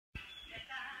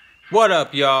What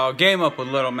up, y'all? Game Up with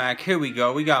Little Mac. Here we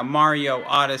go. We got Mario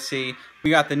Odyssey. We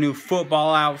got the new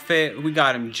football outfit. We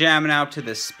got him jamming out to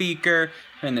the speaker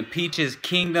in the Peach's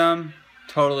Kingdom.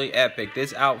 Totally epic.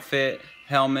 This outfit,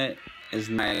 helmet is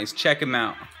nice. Check him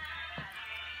out.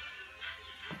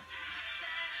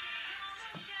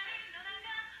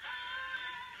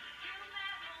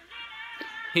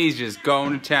 He's just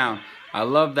going to town. I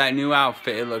love that new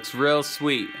outfit. It looks real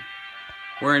sweet.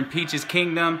 We're in Peach's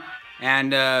Kingdom,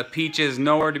 and Peach is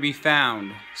nowhere to be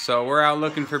found. So we're out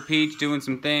looking for Peach, doing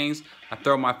some things. I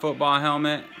throw my football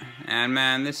helmet, and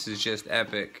man, this is just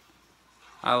epic.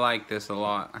 I like this a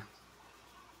lot.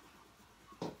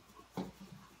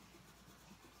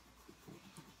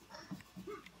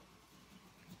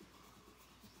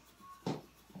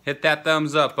 Hit that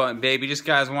thumbs up button, baby. Just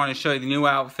guys want to show you the new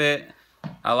outfit.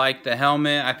 I like the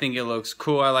helmet. I think it looks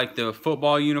cool. I like the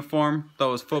football uniform,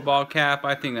 those football cap.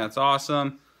 I think that's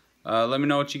awesome. Let me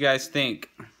know what you guys think.